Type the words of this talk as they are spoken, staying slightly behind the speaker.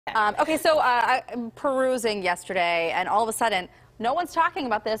Okay, so I'm perusing yesterday, and all of a sudden, no one's talking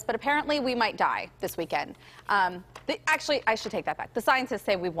about this, but apparently we might die this weekend. Actually, I should take that back. The scientists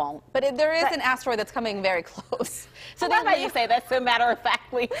say we won't, but there is an asteroid that's coming very close. So that's why you say that so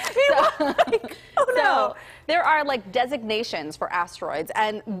matter-of-factly. So there are like designations for asteroids,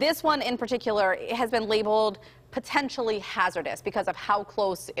 and this one in particular has been labeled potentially hazardous because of how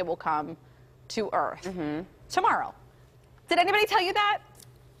close it will come to Earth tomorrow. Did anybody tell you that?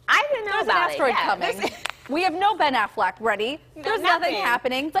 I didn't know There's about an asteroid coming. We have no Ben Affleck ready. There's nothing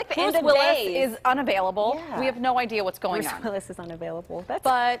happening. It's like the Bruce Willis is unavailable. Yeah. We have no idea what's going on. Bruce Willis is unavailable.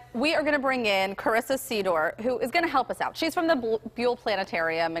 But we are going to bring in Charissa Sedor, who is going to help us out. She's from the Buhl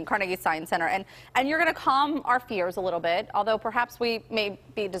Planetarium and Carnegie Science Center, and you're going to calm our fears a little bit, although perhaps we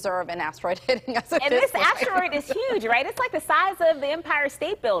maybe deserve an asteroid hitting us. And this asteroid is huge, right? It's like the size of the Empire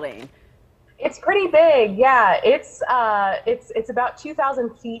State Building. It's pretty big, yeah. It's about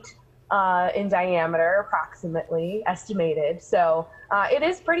 2,000 feet in diameter, approximately, estimated. So it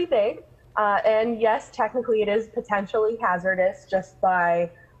is pretty big. And yes, technically it is potentially hazardous just by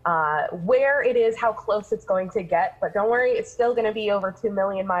where it is, how close it's going to get. But don't worry, it's still going to be over 2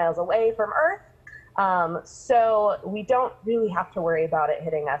 million miles away from Earth. So we don't really have to worry about it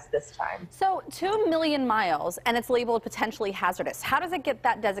hitting us this time. So 2 million miles, and it's labeled potentially hazardous. How does it get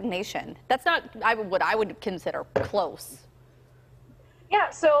that designation? That's not what I would consider close. Yeah,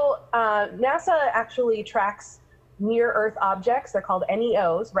 so NASA actually tracks near-Earth objects. They're called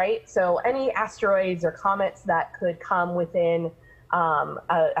NEOs, right? So any asteroids or comets that could come within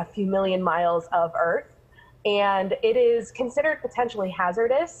a few million miles of Earth. And it is considered potentially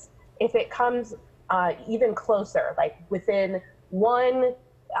hazardous if it comes even closer, like within one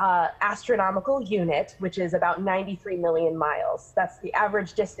astronomical unit, which is about 93 million miles. That's the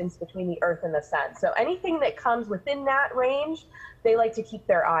average distance between the Earth and the Sun. So anything that comes within that range, they like to keep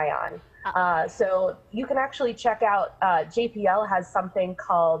their eye on. So you can actually check out, JPL has something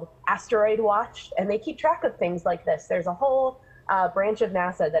called Asteroid Watch, and they keep track of things like this. There's a whole branch of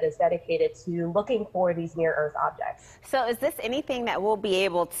NASA that is dedicated to looking for these near-Earth objects. So is this anything that we'll be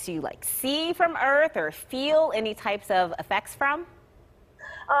able to like see from Earth or feel any types of effects from?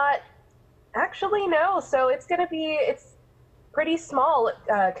 Actually, no. So it's pretty small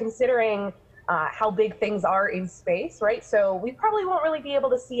considering how big things are in space, right? So we probably won't really be able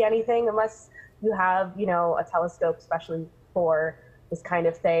to see anything unless you have, a telescope, especially for this kind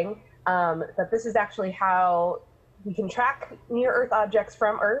of thing. But this is actually how we can track near-Earth objects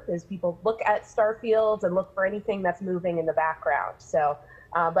from Earth, is people look at star fields and look for anything that's moving in the background. So,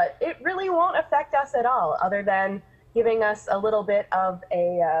 but it really won't affect us at all, other than giving us a little bit of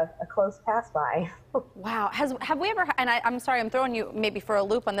a close pass-by. Wow. Have we ever, and I'm sorry, I'm throwing you maybe for a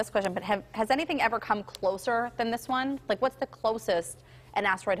loop on this question, but has anything ever come closer than this one? Like, what's the closest an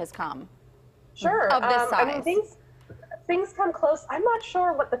asteroid has come? Sure. Of this size? I mean, things come close. I'm not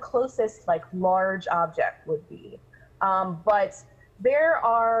sure what the closest, like, large object would be. But there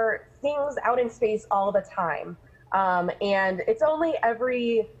are things out in space all the time. And it's only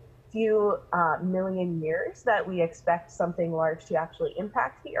every few million years that we expect something large to actually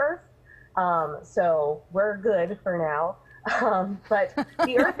impact the Earth. So we're good for now. But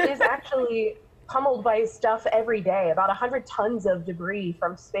the Earth is actually pummeled by stuff every day. About 100 tons of debris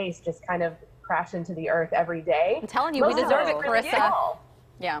from space just kind of crash into the Earth every day. I'm telling you, we deserve it, Charissa.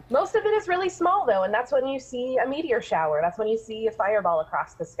 Yeah. Most of it is really small, though, and that's when you see a meteor shower. That's when you see a fireball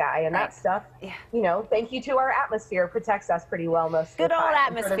across the sky, and that stuff, thank you to our atmosphere, protects us pretty well most of the time. Good old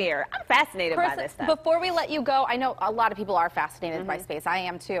atmosphere. I'm fascinated by this stuff. Before we let you go, I know a lot of people are fascinated by space. I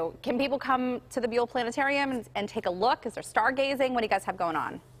am, too. Can people come to the Buhl Planetarium and take a look? Is there stargazing? What do you guys have going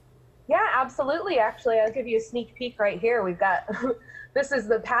on? Yeah, absolutely. Actually, I'll give you a sneak peek right here. We've got, this is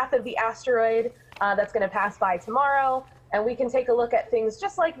the path of the asteroid that's going to pass by tomorrow. And we can take a look at things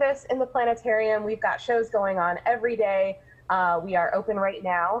just like this in the planetarium. We've got shows going on every day. We are open right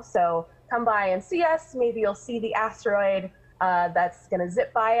now, so come by and see us. Maybe you'll see the asteroid that's going to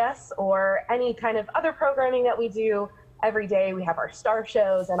zip by us, or any kind of other programming that we do every day. We have our star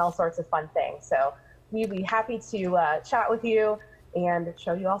shows and all sorts of fun things. So we'd be happy to chat with you and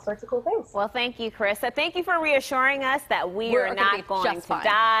show you all sorts of cool things. Well, thank you, Charissa. Thank you for reassuring us that we are not going to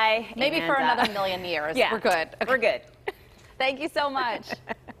die. Maybe for another million years. Yeah, we're good. We're good. Thank you so much.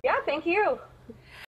 Yeah, thank you.